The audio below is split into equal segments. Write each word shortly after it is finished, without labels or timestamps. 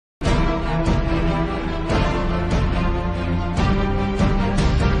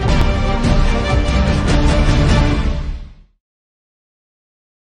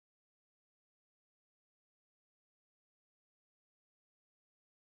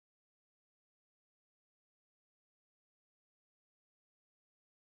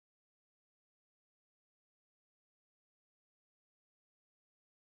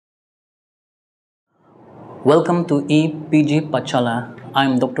Welcome to EPG Pachala. I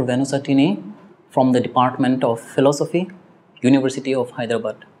am Dr. Venusatini from the Department of Philosophy, University of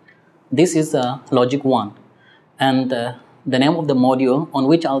Hyderabad. This is Logic 1 and the name of the module on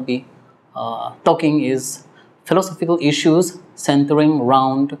which I'll be talking is Philosophical Issues Centering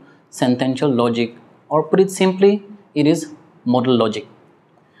Around Sentential Logic, or put it simply, it is Modal Logic.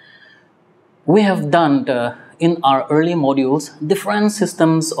 We have done in our early modules different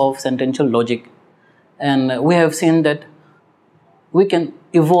systems of sentential logic, and we have seen that we can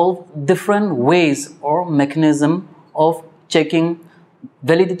evolve different ways or mechanism of checking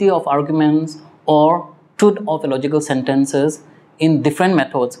validity of arguments or truth of logical sentences in different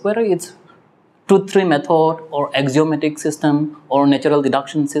methods, whether it's truth tree method or axiomatic system or natural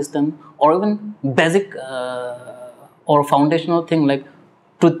deduction system or even basic or foundational thing like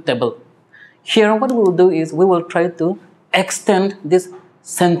truth table. Here what we will do is we will try to extend this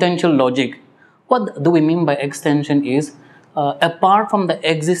sentential logic. What do we mean by extension is apart from the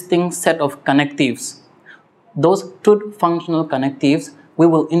existing set of connectives, those truth functional connectives, we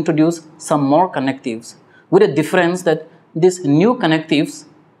will introduce some more connectives with a difference that these new connectives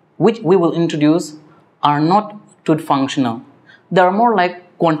which we will introduce are not truth functional. They are more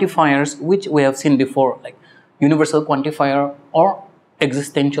like quantifiers which we have seen before, like universal quantifier or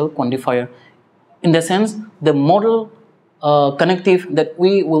existential quantifier. In the sense, the modal connective that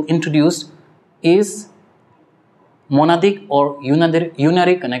we will introduce is monadic or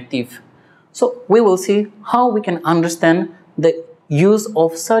unary connective. So we will see how we can understand the use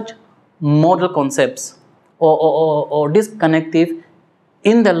of such modal concepts or this connective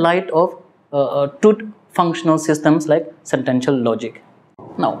in the light of truth functional systems like sentential logic.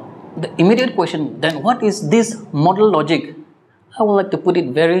 Now, the immediate question then, what is this modal logic? I would like to put it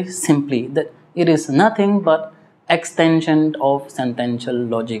very simply that it is nothing but extension of sentential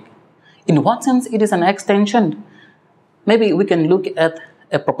logic. In what sense it is an extension? Maybe we can look at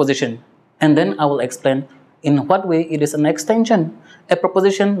a proposition and then I will explain in what way it is an extension. A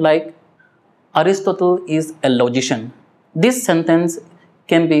proposition like Aristotle is a logician. This sentence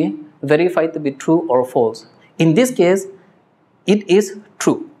can be verified to be true or false. In this case, it is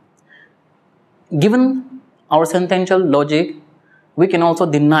true. Given our sentential logic, we can also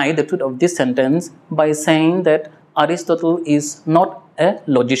deny the truth of this sentence by saying that Aristotle is not a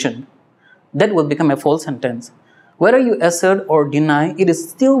logician. That will become a false sentence. Whether you assert or deny, it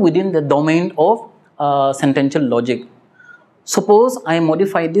is still within the domain of sentential logic. Suppose I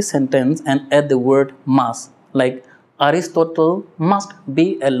modify this sentence and add the word must, like Aristotle must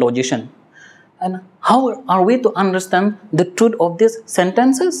be a logician. And how are we to understand the truth of these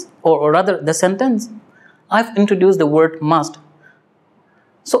sentences, or rather the sentence? I've introduced the word must.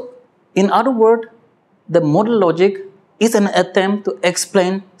 So, in other words, the modal logic is an attempt to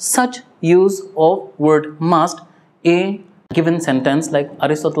explain such use of word must in a given sentence like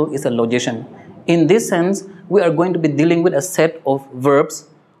Aristotle is a logician. In this sense, we are going to be dealing with a set of verbs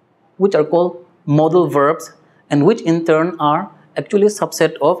which are called modal verbs and which in turn are actually a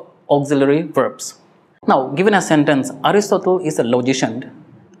subset of auxiliary verbs. Now, given a sentence, Aristotle is a logician,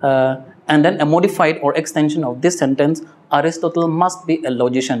 and then a modified or extension of this sentence, Aristotle must be a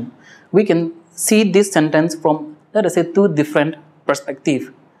logician. We can see this sentence from, let us say, two different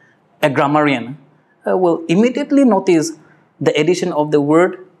perspectives. A grammarian will immediately notice the addition of the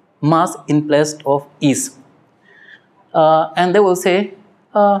word must in place of is. And they will say,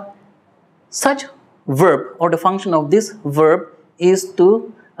 such verb or the function of this verb is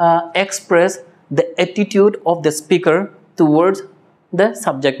to express the attitude of the speaker towards the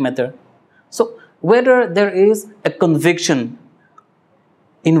subject matter. So, whether there is a conviction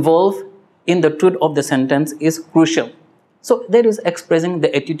involved in the truth of the sentence is crucial. So, there is expressing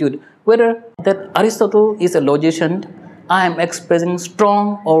the attitude. Whether that Aristotle is a logician, I am expressing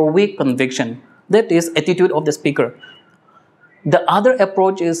strong or weak conviction. That is attitude of the speaker. The other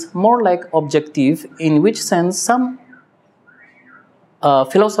approach is more like objective, in which sense some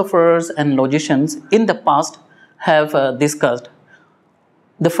philosophers and logicians in the past have discussed.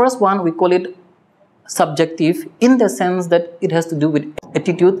 The first one, we call it subjective in the sense that it has to do with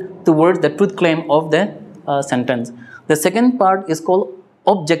attitude towards the truth claim of the sentence. The second part is called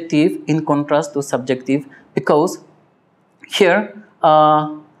objective in contrast to subjective, because here,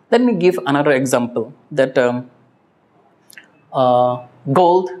 let me give another example that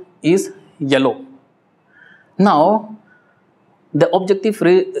gold is yellow. Now, the objective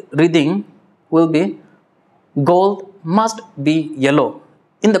reading will be gold must be yellow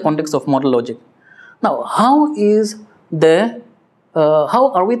in the context of modal logic. Now, how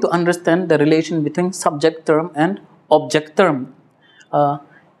are we to understand the relation between subject term and object term?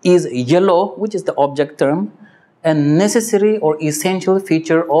 is yellow, which is the object term, a necessary or essential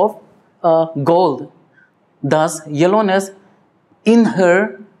feature of gold. Thus, yellowness in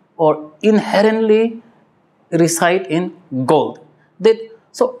her or inherently reside in gold.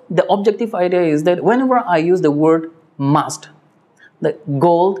 So the objective idea is that whenever I use the word must, the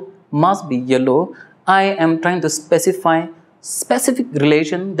gold must be yellow, I am trying to specify specific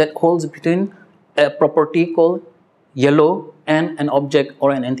relation that holds between a property called yellow and an object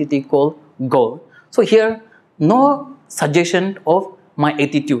or an entity called gold. So here, no suggestion of my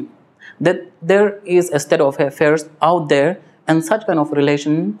attitude that there is a state of affairs out there and such kind of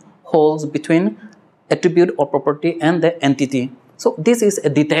relation holds between attribute or property and the entity. So this is a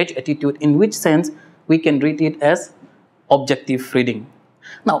detached attitude, in which sense we can read it as objective reading.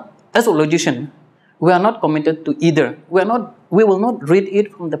 Now, as a logician, we are not committed to either. We will not read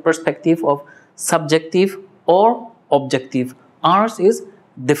it from the perspective of subjective or objective. Ours is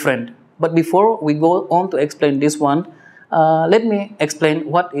different. But before we go on to explain this one, let me explain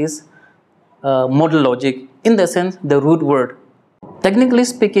what is modal logic, in the sense the root word. Technically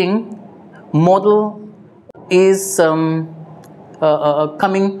speaking, modal is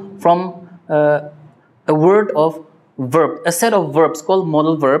coming from a word of verb, a set of verbs called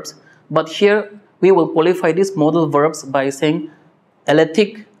modal verbs. But here we will qualify these modal verbs by saying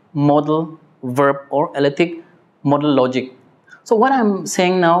electric modal verb or electric modal logic. So what I'm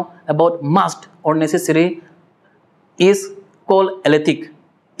saying now about must or necessary is called electric.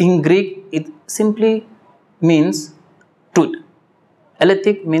 In Greek, it simply means truth.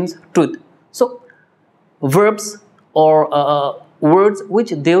 Electric means truth. So verbs or words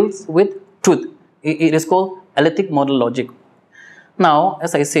which deals with truth, it is called electric modal logic. Now,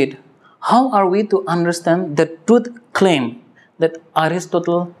 as I said, how are we to understand the truth claim that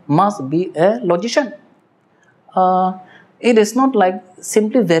Aristotle must be a logician? It is not like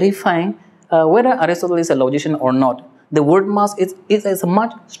simply verifying whether Aristotle is a logician or not. The word must is a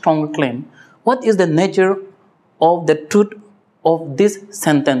much stronger claim. What is the nature of the truth of this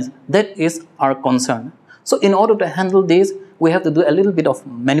sentence? That is our concern. So in order to handle this, we have to do a little bit of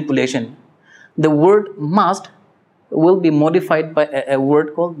manipulation. The word must will be modified by a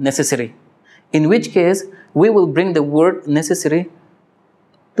word called necessary, in which case we will bring the word necessary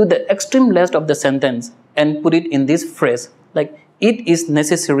to the extreme left of the sentence and put it in this phrase, like, it is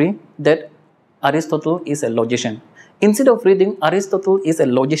necessary that Aristotle is a logician. Instead of reading Aristotle is a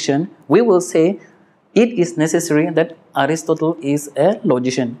logician, we will say it is necessary that Aristotle is a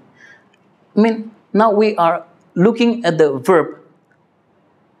logician. I mean, now we are looking at the verb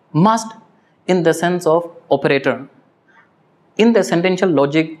must in the sense of operator. In the sentential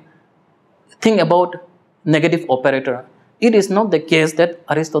logic, think about negative operator. It is not the case that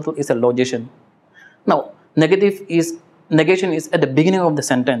Aristotle is a logician. Now, negation is at the beginning of the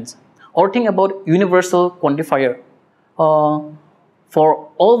sentence. Or think about universal quantifier. For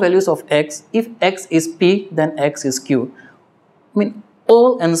all values of x, if x is p, then x is q. I mean,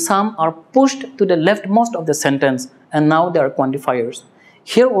 all and some are pushed to the leftmost of the sentence, and now they are quantifiers.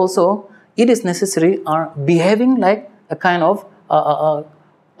 Here also, it is necessary are behaving like a kind of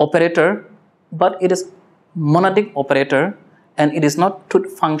operator, but it is monadic operator and it is not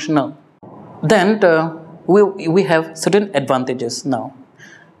truth functional. Then we have certain advantages now.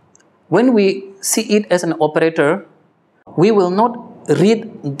 When we see it as an operator, we will not read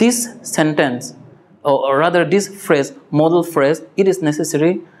this sentence, or rather this phrase, modal phrase, it is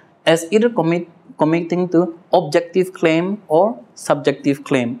necessary, as either committing to objective claim or subjective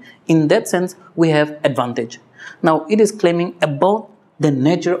claim. In that sense, we have advantage. Now, it is claiming about the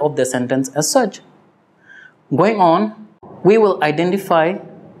nature of the sentence as such. Going on, we will identify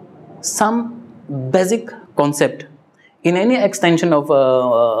some basic concept. In any extension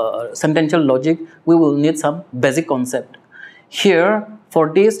of sentential logic, we will need some basic concept. Here,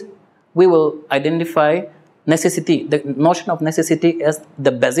 for this, we will identify necessity, the notion of necessity as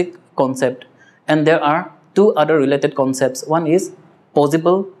the basic concept. And there are two other related concepts. One is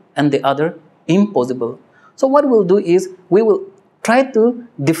possible and the other impossible. So what we'll do is, we will try to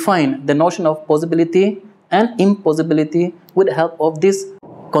define the notion of possibility and impossibility with the help of this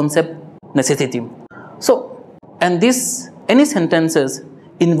concept necessity. So, and any sentences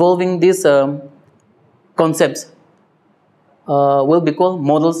involving these concepts will be called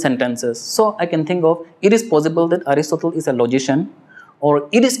modal sentences. So I can think of, it is possible that Aristotle is a logician, or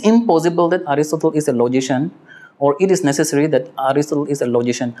it is impossible that Aristotle is a logician, or it is necessary that Aristotle is a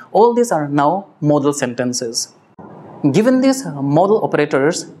logician. All these are now modal sentences. Given these modal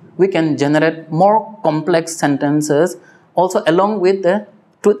operators, we can generate more complex sentences also along with the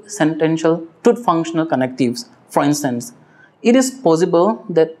truth functional connectives. For instance, it is possible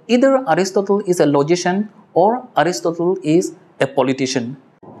that either Aristotle is a logician or Aristotle is a politician.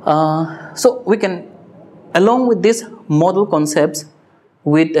 So we can, along with these modal concepts,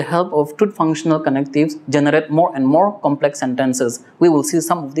 with the help of truth functional connectives, generate more and more complex sentences. We will see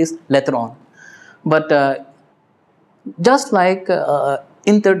some of this later on. But just like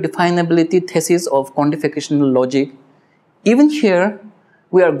interdefinability thesis of quantificational logic, even here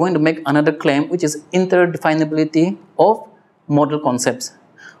we are going to make another claim, which is interdefinability of modal concepts.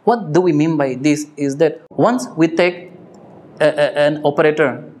 What do we mean by this is that once we take an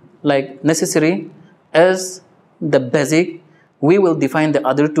operator like necessary as the basic, we will define the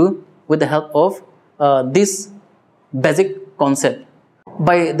other two with the help of this basic concept.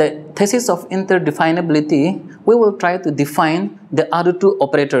 By the thesis of interdefinability, we will try to define the other two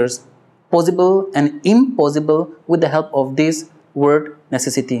operators, possible and impossible, with the help of this word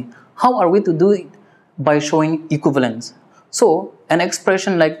necessity. How are we to do it? By showing equivalence. So, an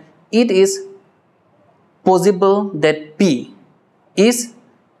expression like it is possible that P is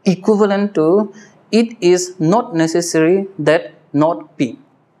equivalent to it is not necessary that not P.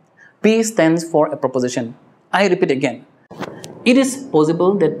 P stands for a proposition. I repeat again. It is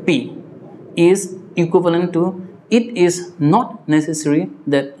possible that P is equivalent to it is not necessary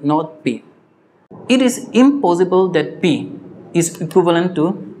that not P. It is impossible that P is equivalent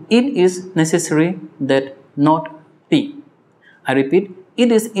to it is necessary that not P. I repeat,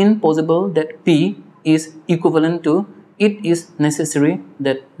 it is impossible that P is equivalent to it is necessary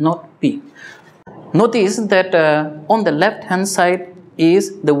that not P. Notice that on the left hand side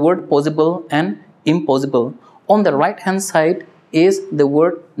is the word possible and impossible. On the right hand side is the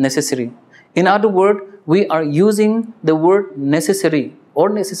word necessary. In other words, we are using the word necessary or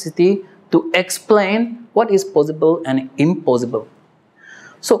necessity to explain what is possible and impossible.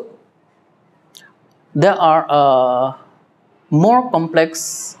 So, there are more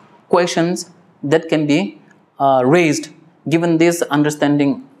complex questions that can be raised given this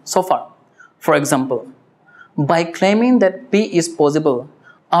understanding so far. For example, by claiming that P is possible,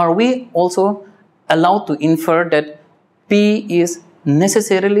 are we also allowed to infer that P is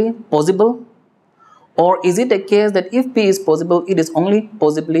necessarily possible? Or is it a case that if P is possible, it is only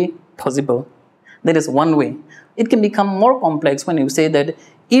possibly possible? That is one way. It can become more complex when you say that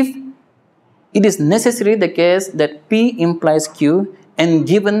if it is necessary the case that P implies Q, and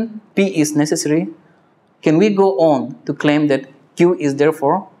given P is necessary, can we go on to claim that Q is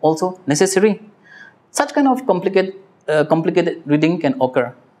therefore also necessary? Such kind of complicated reading can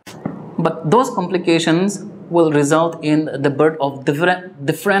occur. But those complications will result in the birth of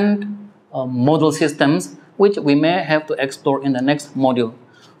different modal systems, which we may have to explore in the next module.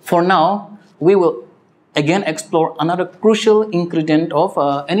 For now, we will again explore another crucial ingredient of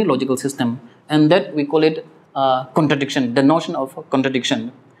any logical system, and that we call it contradiction, the notion of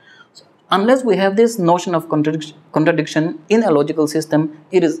contradiction. So, unless we have this notion of contradiction in a logical system,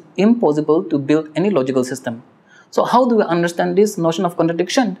 it is impossible to build any logical system. So how do we understand this notion of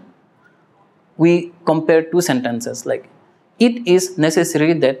contradiction? We compare two sentences like, it is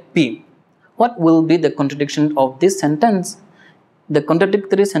necessary that P. What will be the contradiction of this sentence? The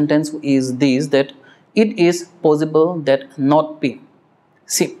contradictory sentence is this, that it is possible that not P.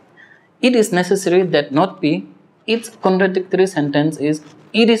 See, it is necessary that not P. Its contradictory sentence is,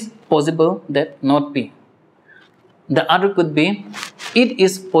 it is possible that not P. The other could be, it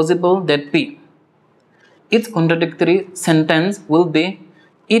is possible that P. Its contradictory sentence will be,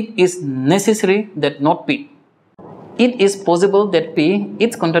 it is necessary that not P. It is possible that P,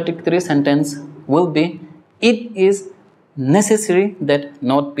 its contradictory sentence will be, it is necessary that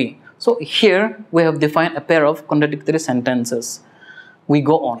not P. So here we have defined a pair of contradictory sentences. We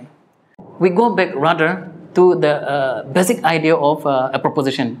go on. We go back rather to the basic idea of a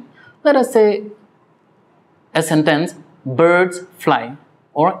proposition. Let us say a sentence, birds fly,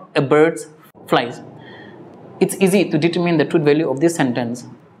 or a bird flies. It's easy to determine the truth value of this sentence.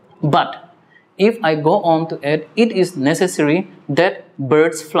 But if I go on to add, it is necessary that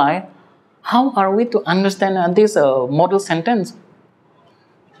birds fly, how are we to understand this modal sentence?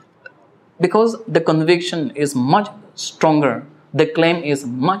 Because the conviction is much stronger, the claim is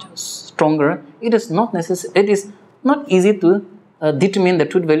much stronger, it is not necessary, it is not easy to determine the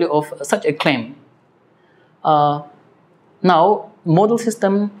truth value of such a claim. Now, modal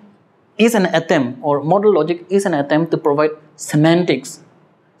system is an attempt, or modal logic is an attempt to provide semantics,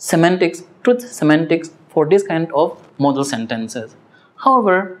 truth semantics for this kind of modal sentences.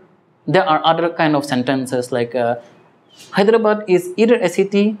 However, there are other kind of sentences like Hyderabad is either a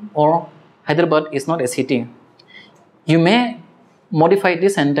city or Hyderabad is not a city. You may modify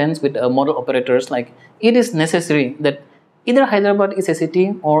this sentence with modal operators like, it is necessary that either Hyderabad is a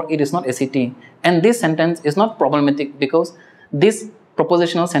city or it is not a city. And this sentence is not problematic because this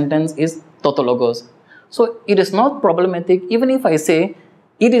propositional sentence is tautologous. So it is not problematic even if I say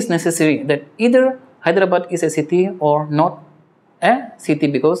it is necessary that either Hyderabad is a city or not a city,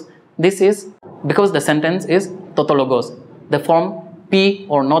 because because the sentence is tautologous. The form P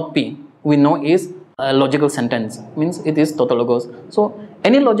or not P we know is a logical sentence, means it is tautologous. So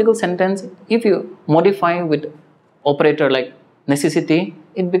any logical sentence, if you modify with operator like necessity,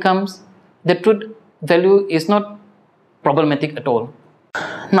 it becomes the truth value is not problematic at all.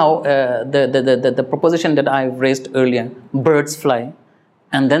 Now the proposition that I raised earlier, birds fly,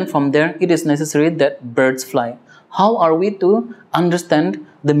 and then from there it is necessary that birds fly. How are we to understand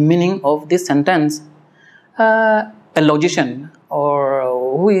the meaning of this sentence? A logician, or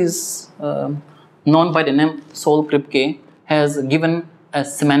who is known by the name Sol Kripke, has given a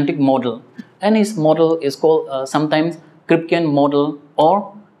semantic model, and his model is called sometimes Kripkean model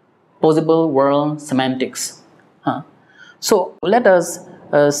or possible world semantics. So let us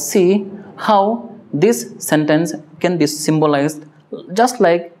see how this sentence can be symbolized, just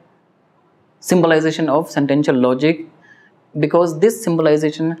like symbolization of sentential logic, because this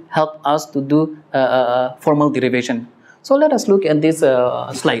symbolization helps us to do formal derivation. So let us look at this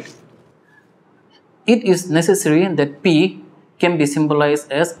slide. It is necessary that P can be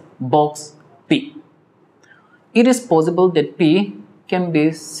symbolized as box P. It is possible that P can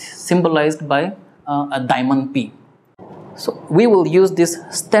be symbolized by a diamond P. So we will use this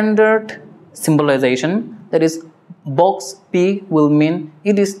standard symbolization, that is box P will mean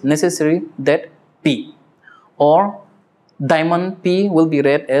it is necessary that P, or diamond P will be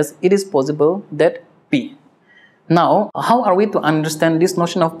read as it is possible that P. Now, how are we to understand this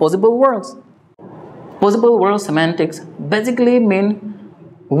notion of possible worlds? Possible world semantics basically mean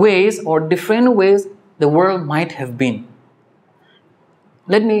ways or different ways the world might have been.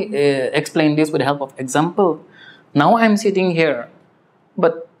 Let me explain this with the help of example. Now I am sitting here,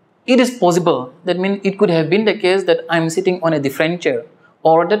 but it is possible. That means it could have been the case that I am sitting on a different chair,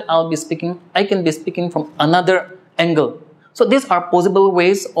 or that I can be speaking from another angle. So these are possible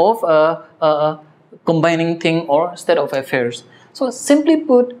ways of combining thing or state of affairs. So simply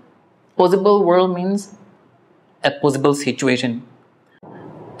put, possible world means a possible situation.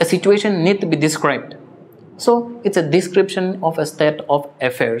 A situation needs to be described. So it's a description of a state of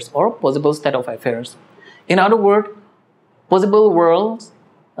affairs or possible state of affairs. In other words, possible worlds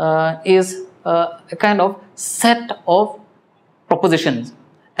is a kind of set of propositions.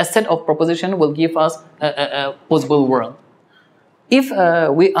 A set of propositions will give us a possible world. If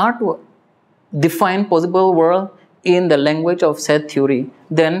we are to define possible world in the language of set theory,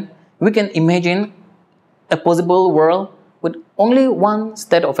 then we can imagine a possible world with only one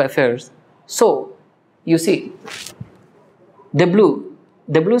state of affairs. So you see,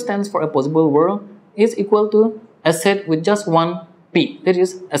 W stands for a possible world, is equal to a set with just one P, that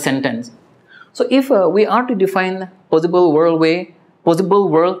is a sentence. So if we are to define possible world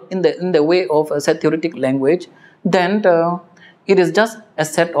in the way of a set theoretic language, then it is just a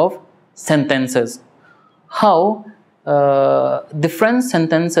set of sentences. How different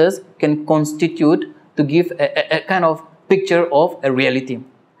sentences can constitute to give a kind of picture of a reality.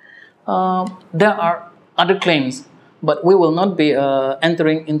 There are other claims, but we will not be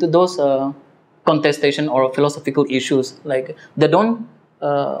entering into those contestation or philosophical issues. Like they don't,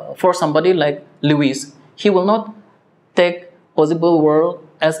 for somebody like Lewis, he will not take possible world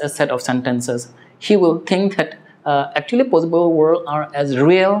as a set of sentences. He will think that actually possible world are as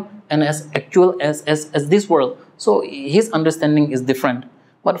real and as actual as this world. So his understanding is different.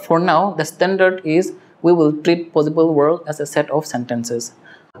 But for now, the standard is we will treat possible world as a set of sentences.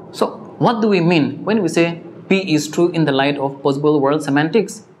 So what do we mean when we say P is true in the light of possible world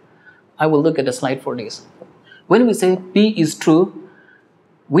semantics? I will look at the slide for this. When we say P is true,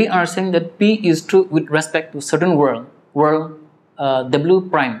 we are saying that P is true with respect to certain world W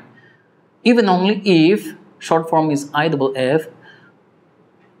prime. Even only if, short form is IFF,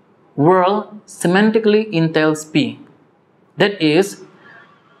 world semantically entails P. That is,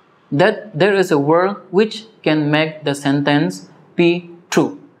 that there is a world which can make the sentence P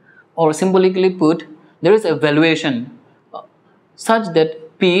true. Or symbolically put, there is a valuation such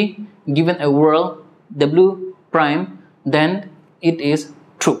that P given a world W prime, then it is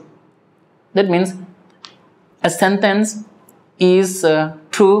true. That means a sentence is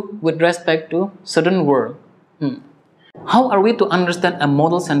true with respect to certain world. How are we to understand a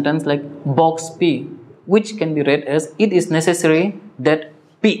modal sentence like box P, which can be read as it is necessary that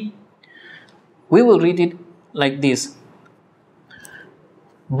P? We will read it like this.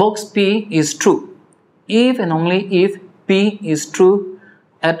 Box P is true if and only if P P is true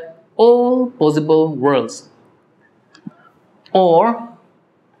at all possible worlds. Or,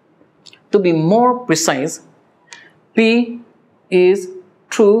 to be more precise, P is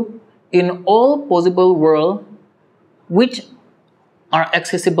true in all possible worlds which are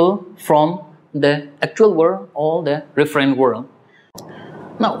accessible from the actual world or the referent world.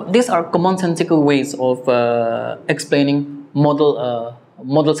 Now, these are commonsensical ways of explaining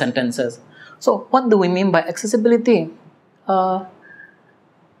modal sentences. So, what do we mean by accessibility?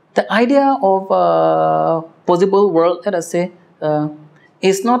 The idea of possible world, let us say,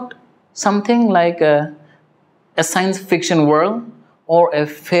 is not something like a science fiction world or a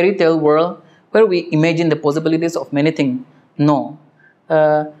fairy tale world where we imagine the possibilities of many things. No.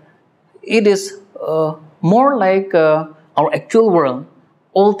 It is more like our actual world,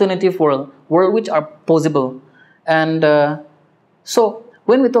 alternative world which are possible. And so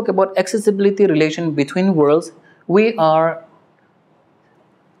when we talk about accessibility relation between worlds, we are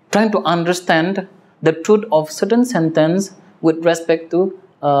trying to understand the truth of certain sentence with respect to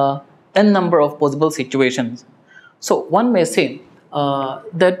n number of possible situations. So one may say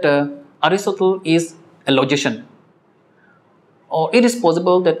that Aristotle is a logician, or it is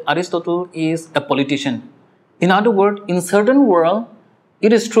possible that Aristotle is a politician. In other words, in certain world,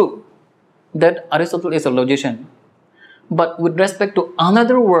 it is true that Aristotle is a logician. But with respect to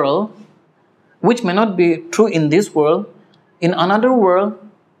another world, which may not be true in this world, in another world,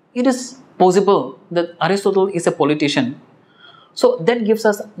 it is possible that Aristotle is a politician. So that gives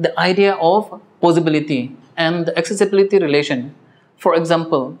us the idea of possibility and the accessibility relation. For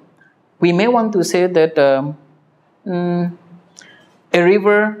example, we may want to say that a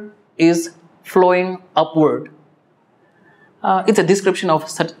river is flowing upward. It's a description of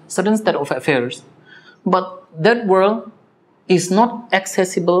certain state of affairs. But that world is not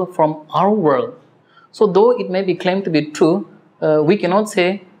accessible from our world. So though it may be claimed to be true, we cannot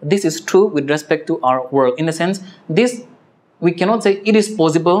say this is true with respect to our world. In a sense, we cannot say it is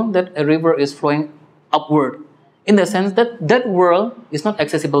possible that a river is flowing upward, in the sense that that world is not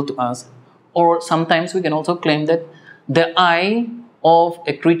accessible to us. Or sometimes we can also claim that the eye of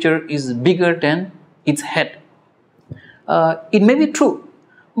a creature is bigger than its head. It may be true,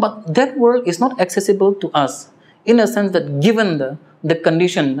 but that world is not accessible to us, in a sense that given the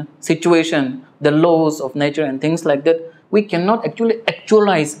condition, situation, the laws of nature and things like that, we cannot actually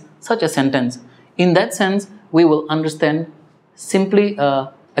actualize such a sentence. In that sense, we will understand simply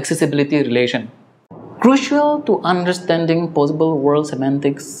accessibility relation. Crucial to understanding possible world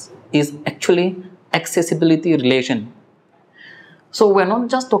semantics is actually accessibility relation. So we're not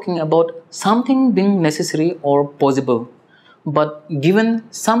just talking about something being necessary or possible, but given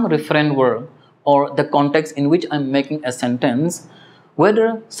some referent world or the context in which I'm making a sentence,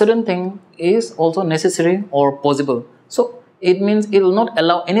 whether certain thing is also necessary or possible. So it means it will not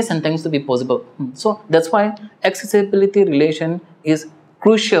allow any sentence to be possible. So that's why accessibility relation is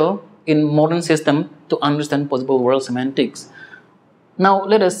crucial in modern system to understand possible world semantics. Now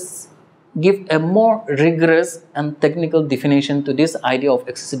let us give a more rigorous and technical definition to this idea of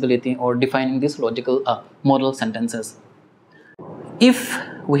accessibility or defining these logical modal sentences. If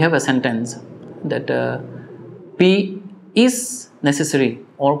we have a sentence that P is necessary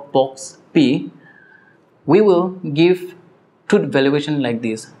or box P, we will give truth valuation like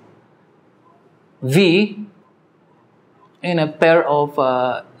this. V in a pair of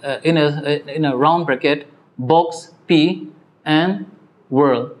in a round bracket, box P and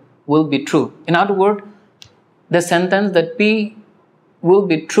world will be true. In other words, the sentence that P will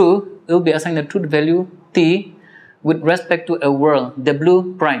be true will be assigned a truth value T with respect to a world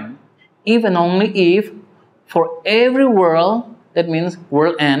W prime, if and only if for every world, that means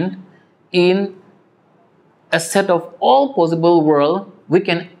world n, in a set of all possible worlds, we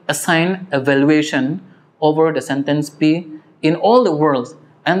can assign a valuation over the sentence P in all the worlds,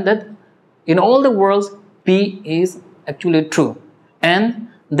 and that in all the worlds P is actually true, and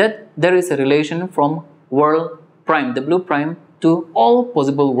that there is a relation from world prime, W prime, to all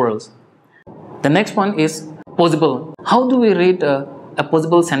possible worlds. The next one is possible. How do we read a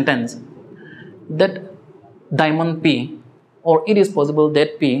possible sentence? That diamond P, or it is possible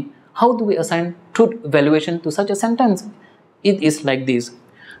that P, how do we assign truth valuation to such a sentence? It is like this,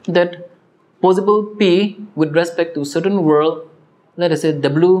 that possible P with respect to certain world, let us say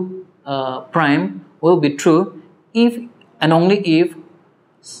W prime, will be true if and only if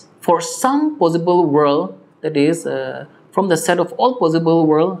for some possible world, that is from the set of all possible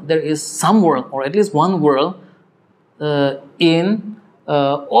world, there is some world or at least one world in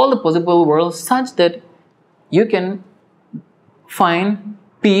all the possible worlds such that you can find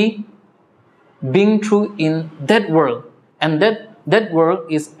P being true in that world. and that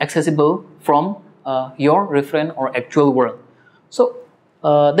world is accessible from your referent or actual world. So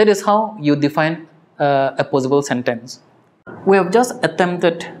that is how you define a possible sentence. We have just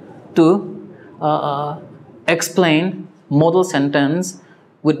attempted to explain modal sentence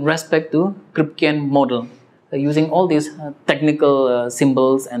with respect to Kripkean model using all these technical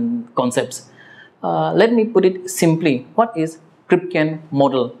symbols and concepts. Let me put it simply. What is Kripkean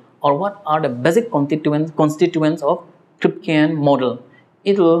model, or what are the basic constituents of Kripkean model?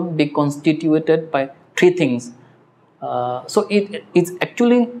 It will be constituted by three things. So it's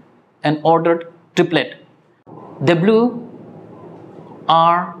actually an ordered triplet. W,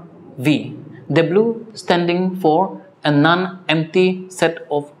 R, V. W standing for a non-empty set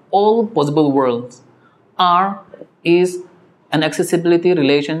of all possible worlds. R is an accessibility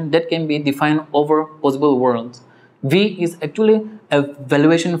relation that can be defined over possible worlds. V is actually a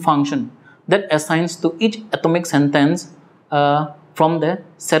valuation function that assigns to each atomic sentence from the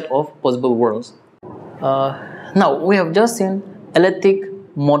set of possible worlds. Now we have just seen elliptic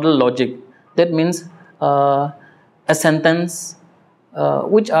modal logic. That means a sentence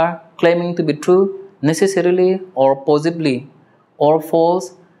which are claiming to be true necessarily or possibly, or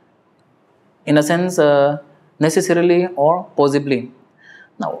false in a sense necessarily or possibly.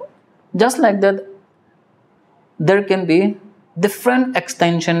 Now just like that, there can be different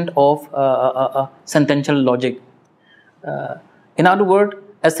extension of sentential logic. In other words,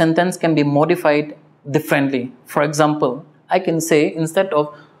 a sentence can be modified differently. For example, I can say, instead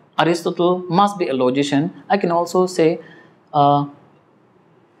of Aristotle must be a logician, I can also say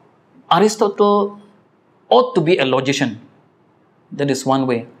Aristotle ought to be a logician. That is one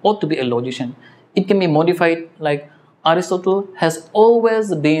way, ought to be a logician. It can be modified like Aristotle has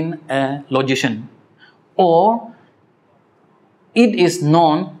always been a logician, or it is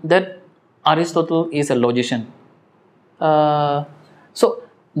known that Aristotle is a logician. So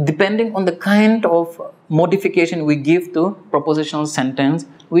depending on the kind of modification we give to propositional sentence,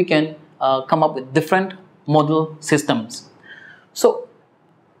 we can come up with different modal systems. So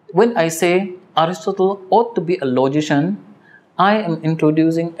when I say Aristotle ought to be a logician, I am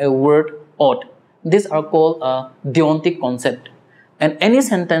introducing a word ought. These are called a deontic concept, and any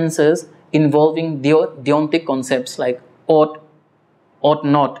sentences involving deontic concepts like ought, ought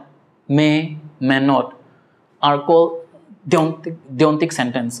not, may not are called deontic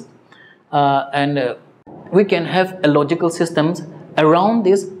sentences. We can have a logical systems around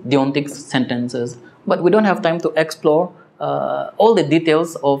these deontic sentences, but we don't have time to explore all the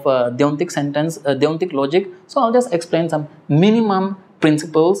details of deontic sentence, deontic logic. So I'll just explain some minimum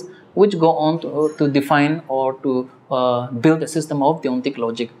principles which go on to define or to build a system of deontic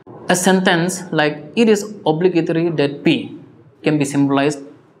logic. A sentence like it is obligatory that P can be symbolized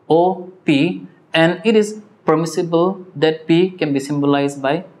OP, and it is permissible that P can be symbolized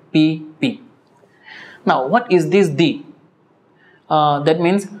by PP. Now what is this D? That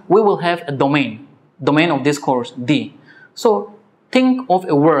means we will have a domain of discourse D. So think of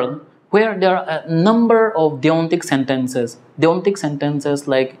a world where there are a number of deontic sentences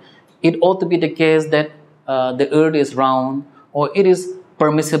like it ought to be the case that the earth is round, or it is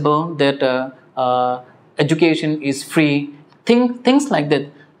permissible that education is free, things like that.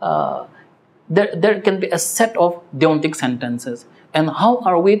 There can be a set of deontic sentences. And how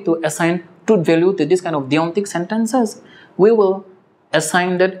are we to assign truth value to this kind of deontic sentences? We will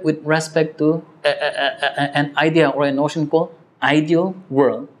assign that with respect to an idea or a notion called ideal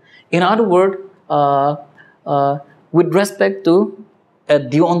world. In other words, with respect to a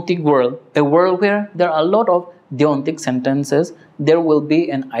deontic world, a world where there are a lot of deontic sentences, there will be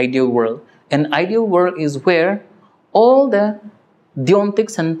an ideal world. An ideal world is where all the deontic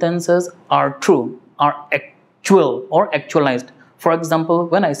sentences are true, are actual or actualized. For example,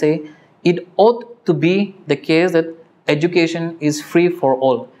 when I say it ought to be the case that education is free for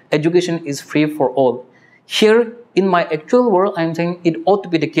all, education is free for all. Here in my actual world, I am saying it ought to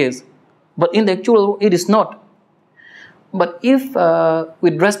be the case, but in the actual world, it is not. But if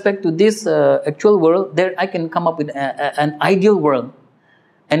with respect to this actual world, there I can come up with an ideal world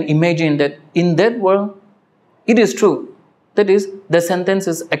and imagine that in that world, it is true. That is, the sentence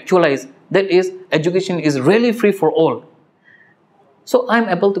is actualized. That is, education is really free for all. So I am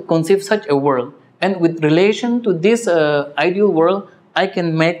able to conceive such a world, and with relation to this ideal world, I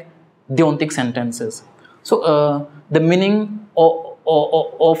can make deontic sentences. So the meaning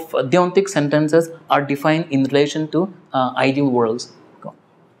of deontic sentences are defined in relation to ideal worlds.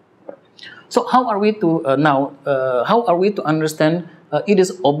 So how are we to how are we to understand it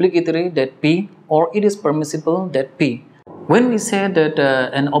is obligatory that P, or it is permissible that P? When we say that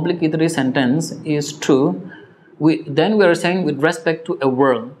an obligatory sentence is true, then we are saying with respect to a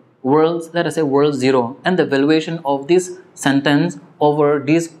world, let us say world 0, and the valuation of this sentence over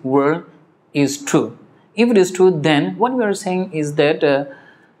this world is true. If it is true, then what we are saying is that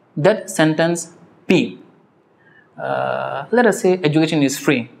that sentence P, let us say education is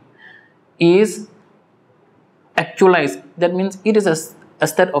free, is actualized. That means it is a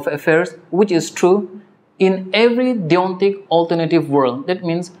state of affairs which is true in every deontic alternative world. That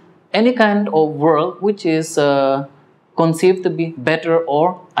means any kind of world which is conceived to be better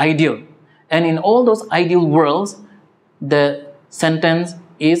or ideal. And in all those ideal worlds, the sentence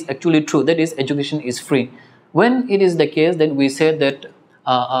is actually true. That is, education is free. When it is the case that we say that,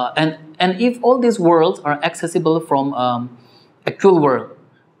 and if all these worlds are accessible from actual world,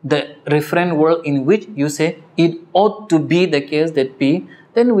 the referent world in which you say it ought to be the case that P,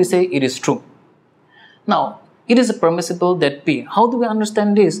 then we say it is true. Now, it is permissible that P. How do we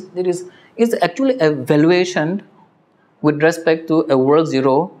understand this? It's actually a valuation with respect to a world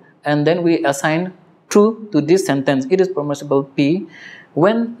 0, and then we assign true to this sentence. It is permissible P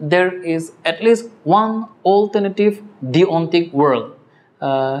when there is at least one alternative deontic world,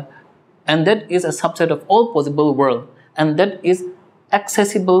 and that is a subset of all possible worlds, and that is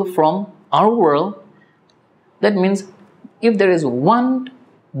accessible from our world. That means if there is one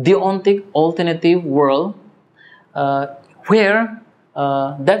deontic alternative world where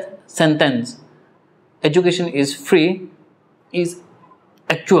that sentence education is free is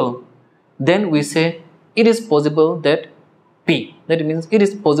actual, then we say it is possible that P. That means it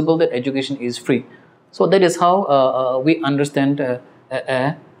is possible that education is free. So that is how we understand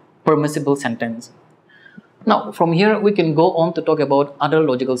a permissible sentence. Now from here we can go on to talk about other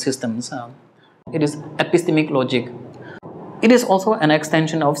logical systems. It is epistemic logic. It is also an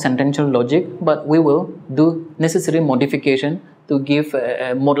extension of sentential logic, but we will do necessary modification to give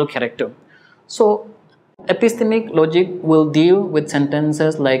a modal character. So epistemic logic will deal with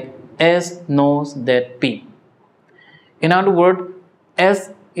sentences like S knows that P. In other words, S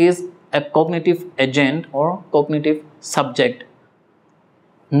is a cognitive agent or cognitive subject,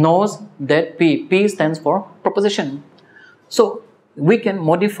 knows that P. P stands for proposition. So we can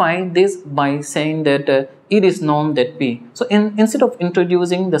modify this by saying that it is known that P. So instead of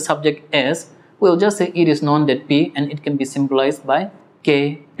introducing the subject S, we'll just say it is known that P, and it can be symbolized by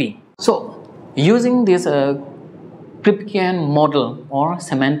KP. So using this Kripkean model or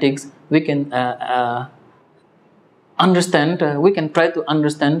semantics, we can we can try to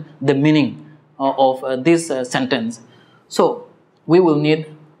understand the meaning of this sentence. So we will need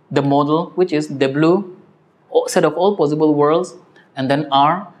the model, which is W, set of all possible worlds, and then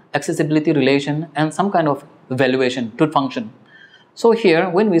R, accessibility relation, and some kind of valuation, truth function. So here,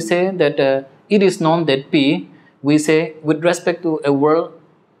 when we say that it is known that P, we say with respect to a world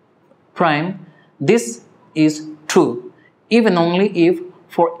prime, this is true, even only if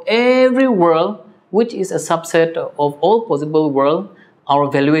for every world which is a subset of all possible worlds, our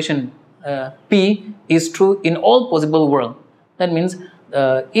valuation P is true in all possible worlds. That means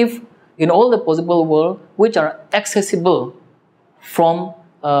if in all the possible worlds which are accessible from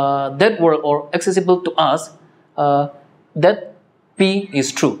that world or accessible to us, that P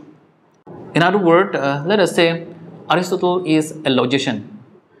is true. In other words, let us say Aristotle is a logician.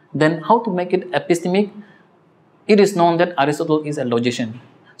 Then how to make it epistemic? It is known that Aristotle is a logician.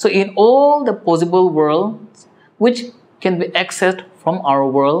 So in all the possible worlds which can be accessed from our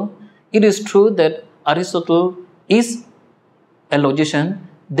world, it is true that Aristotle is a logician.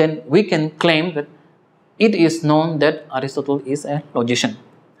 Then we can claim that it is known that Aristotle is a logician.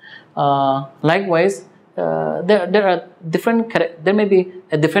 Likewise, there may be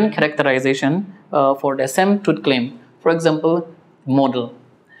a different characterization for the same truth claim. For example, modal.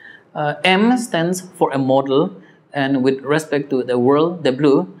 M stands for a model, and with respect to the world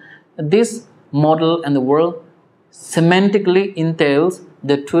W, this model and the world semantically entails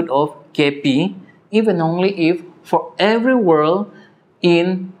the truth of KP, even only if for every world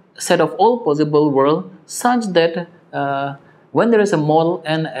in set of all possible worlds, such that when there is a model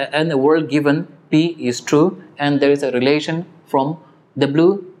and a world given, P is true, and there is a relation from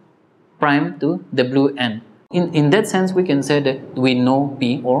W prime to Wn. In that sense, we can say that we know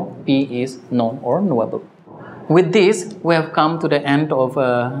P, or P is known or knowable. With this, we have come to the end of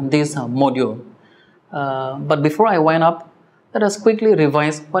this module. But before I wind up, let us quickly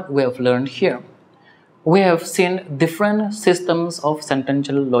revise what we have learned here. We have seen different systems of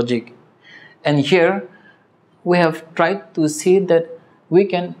sentential logic. And here, we have tried to see that we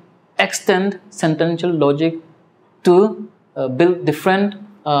can extend sentential logic to build different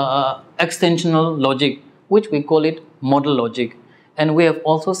extensional logic, which we call it modal logic. And we have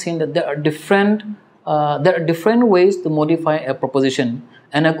also seen that there are different there are different ways to modify a proposition,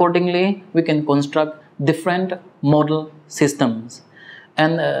 and accordingly we can construct different modal systems.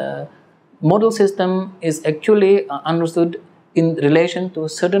 And modal system is actually understood in relation to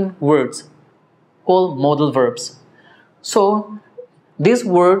certain words called modal verbs. So these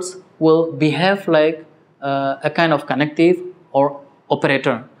words will behave like a kind of connective or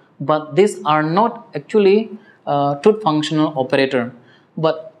operator, but these are not actually truth functional operator,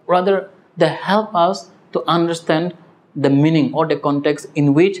 but rather they help us to understand the meaning or the context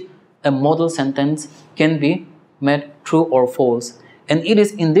in which a modal sentence can be made true or false. And it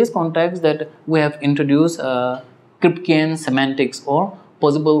is in this context that we have introduced Kripkean semantics or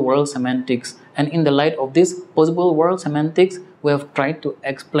possible world semantics. And in the light of this possible world semantics, we have tried to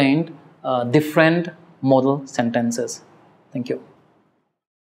explain different modal sentences. Thank you.